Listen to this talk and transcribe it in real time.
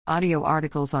Audio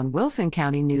articles on Wilson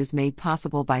County News made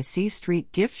possible by C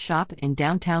Street Gift Shop in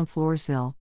downtown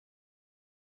Floresville.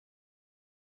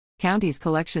 County's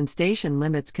collection station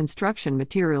limits construction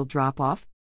material drop-off.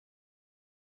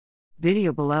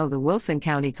 Video below. The Wilson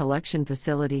County Collection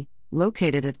Facility,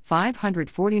 located at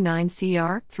 549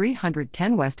 CR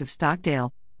 310 west of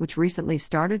Stockdale, which recently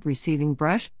started receiving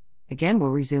brush, again will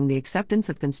resume the acceptance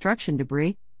of construction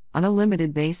debris on a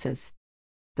limited basis.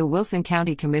 The Wilson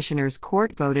County Commissioners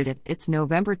Court voted at its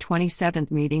November 27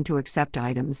 meeting to accept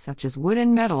items such as wood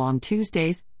and metal on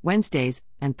Tuesdays, Wednesdays,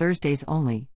 and Thursdays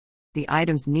only. The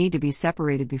items need to be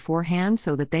separated beforehand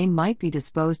so that they might be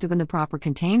disposed of in the proper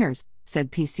containers,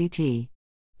 said PCT.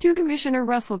 To Commissioner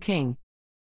Russell King.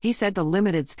 He said the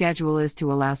limited schedule is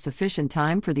to allow sufficient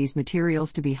time for these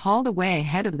materials to be hauled away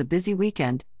ahead of the busy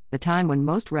weekend, the time when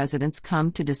most residents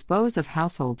come to dispose of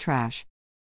household trash.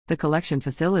 The collection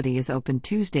facility is open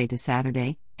Tuesday to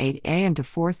Saturday, 8 a.m. to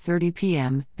 4:30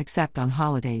 p.m., except on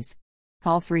holidays.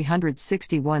 Call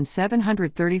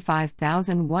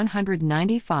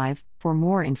 361-735-195 for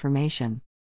more information.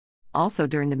 Also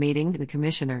during the meeting, the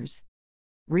commissioners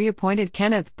reappointed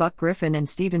Kenneth Buck Griffin and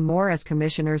Stephen Moore as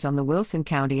commissioners on the Wilson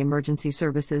County Emergency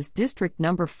Services District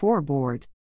No. 4 Board.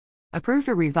 Approved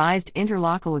a revised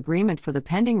interlocal agreement for the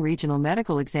pending Regional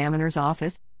Medical Examiner's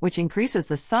Office, which increases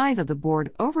the size of the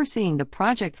board overseeing the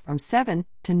project from 7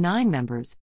 to 9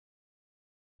 members.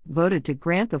 Voted to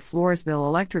grant the Floresville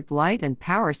Electric Light and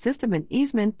Power System an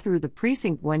easement through the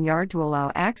Precinct 1 yard to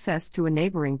allow access to a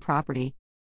neighboring property.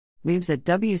 Leaves at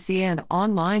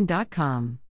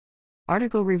WCNonline.com.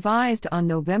 Article revised on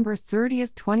November 30,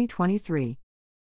 2023.